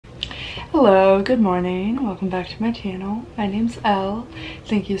Hello, good morning. Welcome back to my channel. My name's Elle.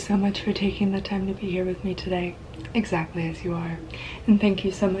 Thank you so much for taking the time to be here with me today, exactly as you are. And thank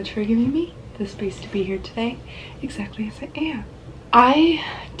you so much for giving me the space to be here today, exactly as I am. I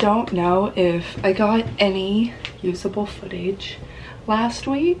don't know if I got any usable footage last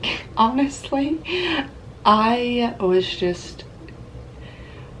week, honestly. I was just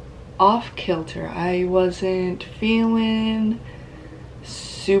off kilter. I wasn't feeling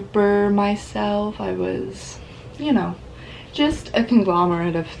super myself. I was, you know, just a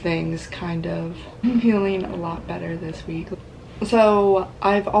conglomerate of things, kind of. I'm feeling a lot better this week. So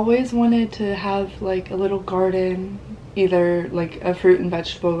I've always wanted to have like a little garden, either like a fruit and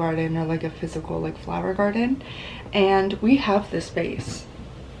vegetable garden or like a physical like flower garden, and we have this space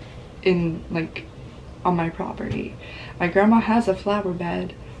in like on my property. My grandma has a flower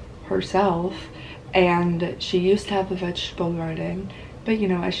bed herself, and she used to have a vegetable garden, but you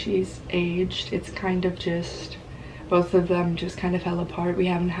know, as she's aged, it's kind of just, both of them just kind of fell apart. We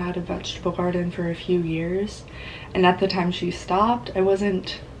haven't had a vegetable garden for a few years, and at the time she stopped, I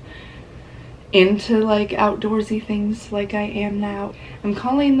wasn't into like outdoorsy things like I am now. I'm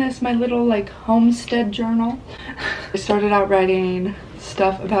calling this my little like homestead journal. I started out writing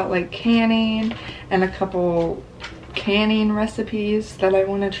stuff about like canning and a couple canning recipes that I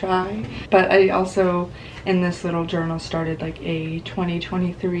want to try, but I also in this little journal started like a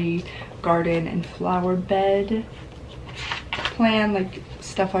 2023 garden and flower bed plan, like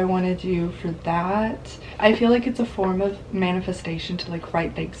stuff I want to do for that. I feel like it's a form of manifestation to like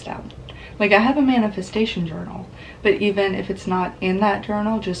write things down. Like I have a manifestation journal, but even if it's not in that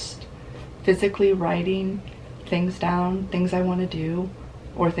journal, just physically writing things down, things I want to do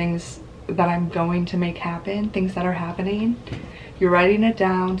or things that I'm going to make happen, things that are happening, you're writing it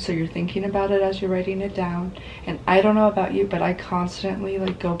down, so you're thinking about it as you're writing it down. And I don't know about you, but I constantly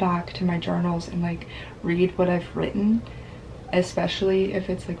like go back to my journals and like read what I've written, especially if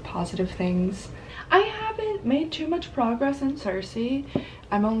it's like positive things. I haven't made too much progress in Cersei.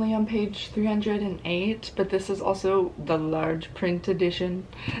 I'm only on page 308, but this is also the large print edition.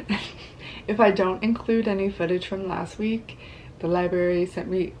 If I don't include any footage from last week, the library sent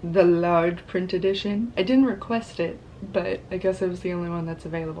me the large print edition. I didn't request it, but I guess it was the only one that's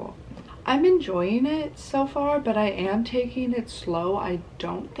available. I'm enjoying it so far, but I am taking it slow. I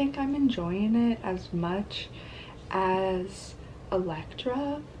don't think I'm enjoying it as much as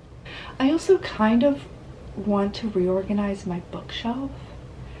Electra. I also kind of want to reorganize my bookshelf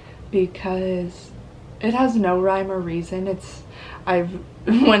because it has no rhyme or reason.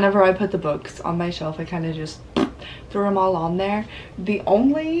 Whenever I put the books on my shelf, I kind of just throw them all on there. The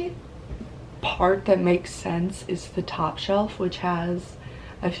only part that makes sense is the top shelf, which has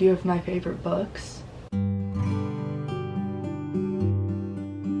a few of my favorite books.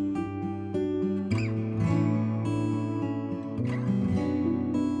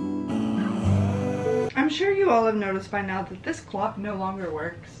 I'm sure you all have noticed by now that this clock no longer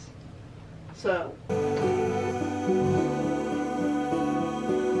works. So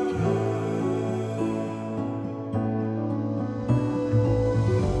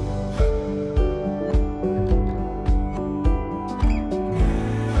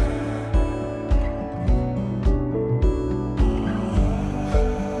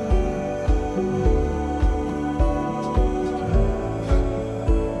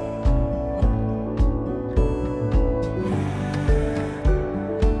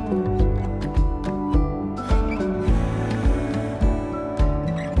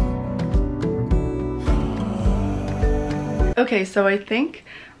okay, so I think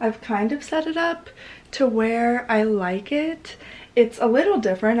I've kind of set it up to where I like it. It's a little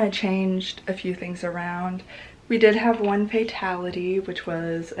different. I changed a few things around. We did have one fatality, which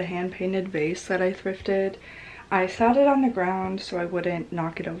was a hand-painted vase that I thrifted. I sat it on the ground so I wouldn't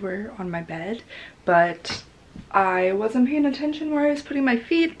knock it over on my bed, but I wasn't paying attention where I was putting my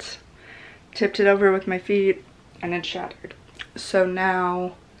feet, tipped it over with my feet, and it shattered. So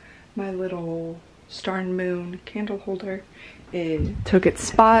now my little star and moon candle holder, it took its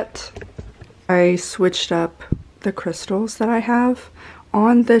spot. I switched up the crystals that I have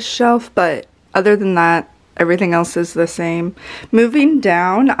on this shelf, but other than that, everything else is the same. Moving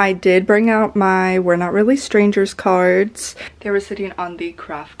down, I did bring out my We're Not Really Strangers cards. They were sitting on the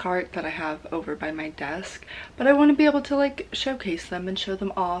craft cart that I have over by my desk, but I want to be able to like showcase them and show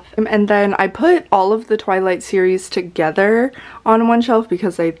them off. And then I put all of the Twilight series together on one shelf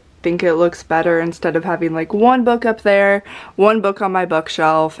because I think it looks better instead of having like one book up there, one book on my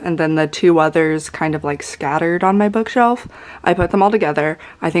bookshelf, and then the two others kind of like scattered on my bookshelf. I put them all together.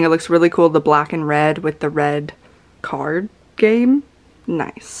 I think it looks really cool, the black and red with the red card game.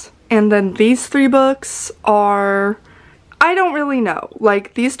 Nice. And then these 3 books are, I don't really know.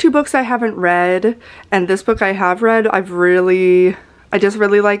 Like, these 2 books I haven't read, and this book I have read. I just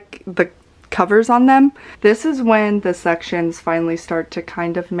really like the covers on them. This is when the sections finally start to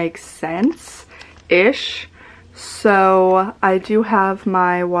kind of make sense-ish. So I do have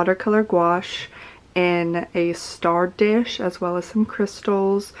my watercolor gouache in a star dish, as well as some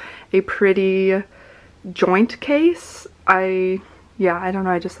crystals, a pretty joint case. Yeah, I don't know,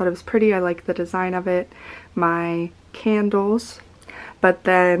 I just thought it was pretty. I like the design of it. My candles. But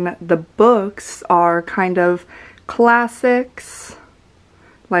then the books are kind of classics,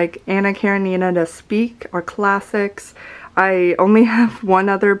 like Anna Karenina to Speak are classics. I only have one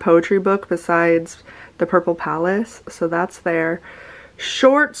other poetry book besides The Purple Palace, so that's there.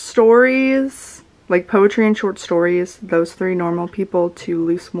 Short stories, like poetry and short stories, those 3, Normal People to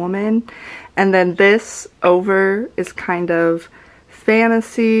Loose Woman. And then this over is kind of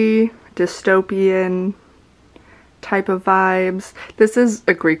fantasy, dystopian type of vibes. This is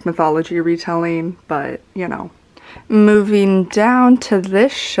a Greek mythology retelling, but you know. Moving down to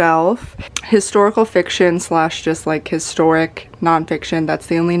this shelf, historical fiction slash just like historic nonfiction. That's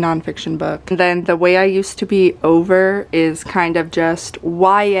the only nonfiction book. And then The Way I Used to Be Over is kind of just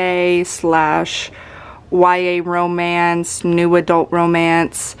YA slash YA romance, new adult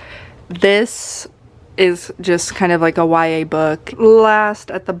romance. This is just kind of like a YA book.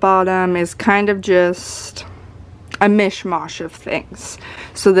 Last at the bottom is kind of just a mishmash of things.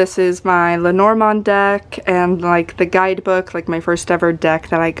 So this is my Lenormand deck and like the guidebook, like my first ever deck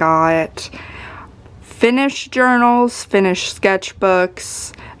that I got. Finished journals, finished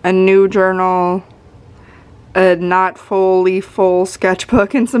sketchbooks, a new journal, a not fully full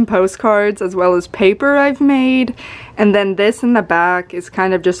sketchbook, and some postcards, as well as paper I've made. And then this in the back is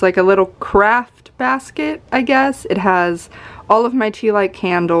kind of just like a little craft basket, I guess. It has all of my tea light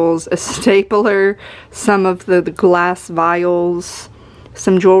candles, a stapler, some of the glass vials,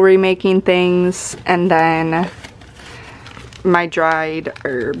 some jewelry making things, and then my dried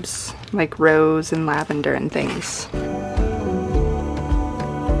herbs like rose and lavender and things.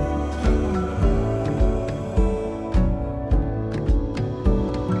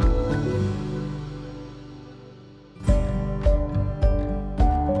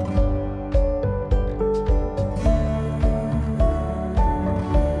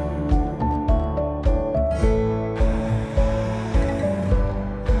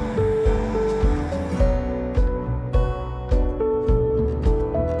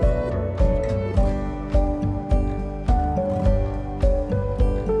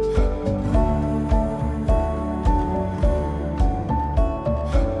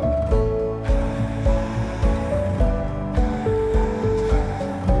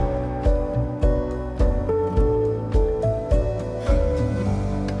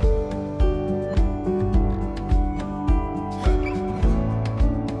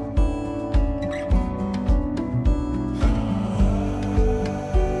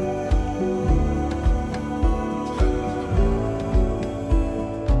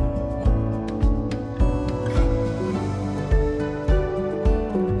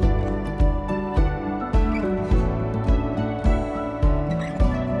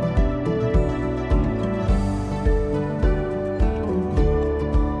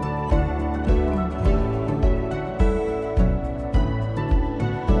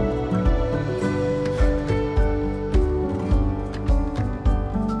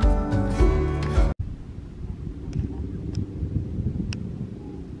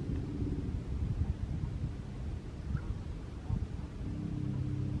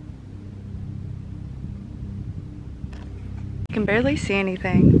 I can barely see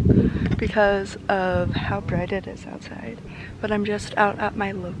anything because of how bright it is outside, but I'm just out at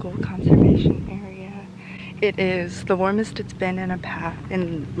my local conservation area. It is the warmest it's been in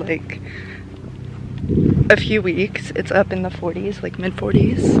like a few weeks. It's up in the 40s, like mid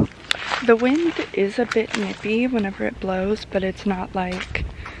 40s. The wind is a bit nippy whenever it blows, but it's not like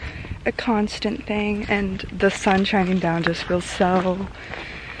a constant thing, and the sun shining down just feels so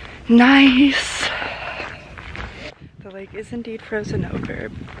nice. The lake is indeed frozen over,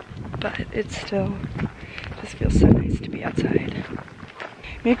 but it still just feels so nice to be outside.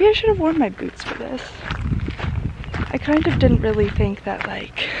 Maybe I should have worn my boots for this. I kind of didn't really think that,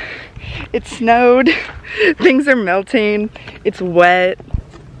 like, it snowed, things are melting, it's wet.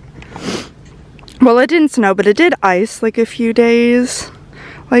 Well, it didn't snow, but it did ice like a few days,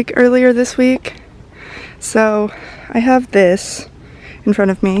 like earlier this week. So I have this in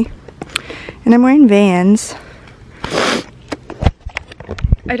front of me, and I'm wearing Vans.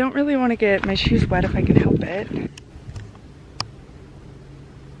 I don't really want to get my shoes wet if I can help it. I don't really want to get my shoes wet if I can help it. But it's still nice to be outside. Maybe I should have worn my boots for this. I kind of didn't really think that, like, it snowed, things are melting, it's wet. Well, it didn't snow, but it did ice like a few days, like earlier this week. So I have this in front of me, and I'm wearing Vans. I don't really want to get my shoes wet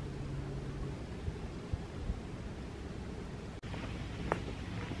if I can help it.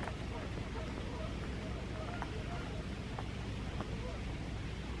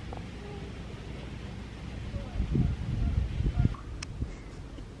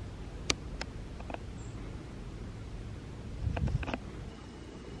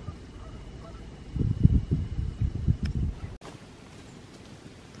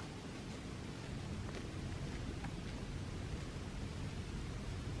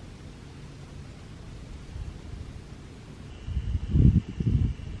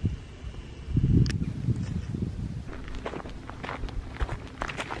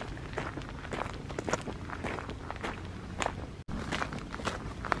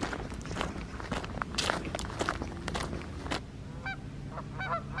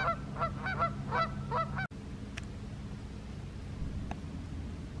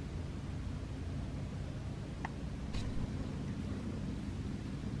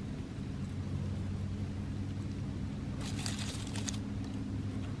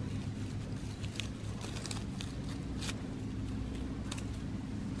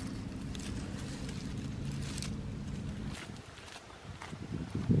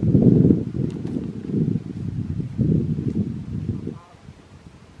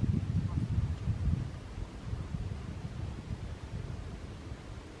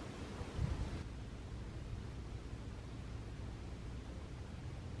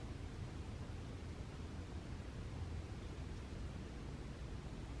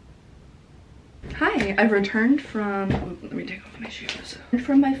 Hi, I've returned from, let me take off my shoes.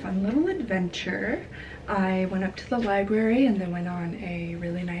 From my fun little adventure. I went up to the library and then went on a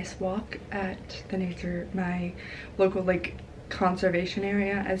really nice walk at my local like conservation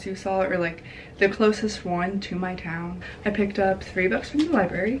area, as you saw, or like the closest one to my town. I picked up 3 books from the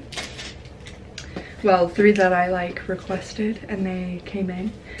library. Well, 3 that I like requested and they came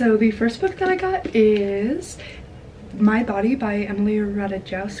in. So the first book that I got is My Body by Emily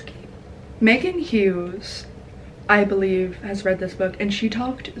Ratajkowski. Megan Hughes, I believe, has read this book and she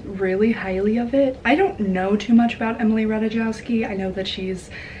talked really highly of it. I don't know too much about Emily Ratajkowski. I know that she's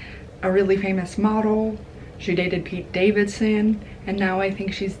a really famous model. She dated Pete Davidson and now I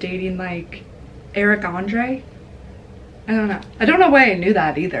think she's dating like Eric Andre. I don't know. I don't know why I knew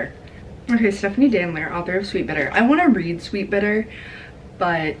that either. Okay, Stephanie Danler, author of Sweet Bitter. I want to read Sweet Bitter,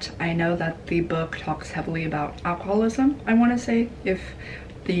 but I know that the book talks heavily about alcoholism, I want to say, if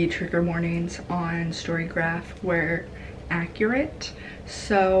the trigger warnings on Storygraph were accurate.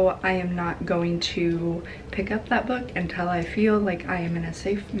 So I am not going to pick up that book until I feel like I am in a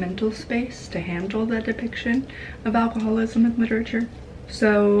safe mental space to handle the depiction of alcoholism in literature.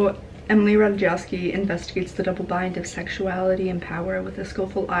 So Emily Ratajkowski investigates the double bind of sexuality and power with a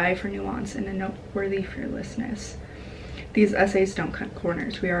skillful eye for nuance and a noteworthy fearlessness. These essays don't cut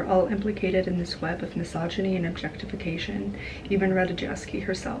corners. We are all implicated in this web of misogyny and objectification, even Ratajkowski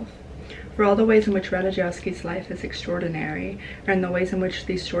herself. For all the ways in which Ratajkowski's life is extraordinary, are in the ways in which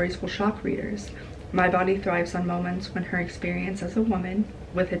these stories will shock readers. My Body thrives on moments when her experience as a woman,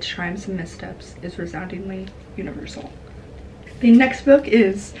 with its triumphs and missteps, is resoundingly universal. The next book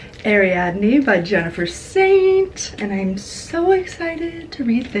is Ariadne by Jennifer Saint, and I'm so excited to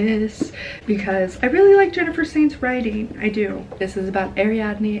read this because I really like Jennifer Saint's writing. I do. This is about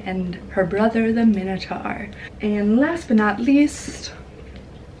Ariadne and her brother the Minotaur. And last but not least,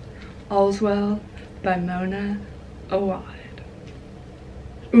 All's Well by Mona Awad.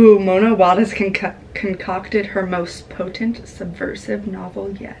 Ooh, Mona Awad has concocted her most potent, subversive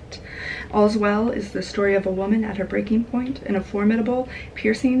novel yet. All's Well is the story of a woman at her breaking point in a formidable,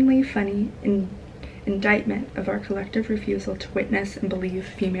 piercingly funny indictment of our collective refusal to witness and believe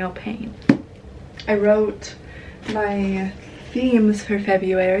female pain. I wrote my themes for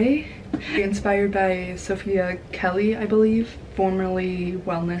February, inspired by Sophia Kelly, I believe, formerly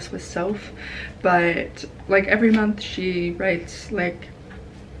Wellness with Soph, but like every month she writes like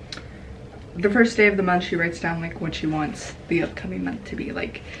the first day of the month she writes down like what she wants the upcoming month to be,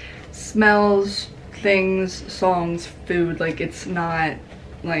 like smells, things, songs, food. Like it's not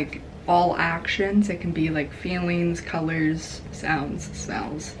like all actions, it can be like feelings, colors, sounds,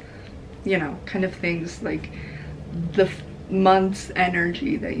 smells, you know, kind of things, like the month's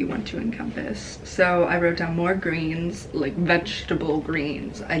energy that you want to encompass. So I wrote down more greens, like vegetable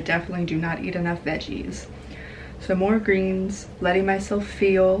greens. I definitely do not eat enough veggies. So more greens, letting myself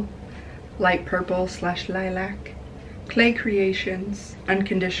feel, light purple / lilac, clay creations,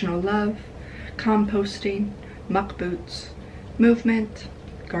 unconditional love, composting, muck boots, movement,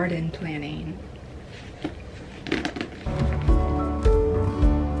 garden planning.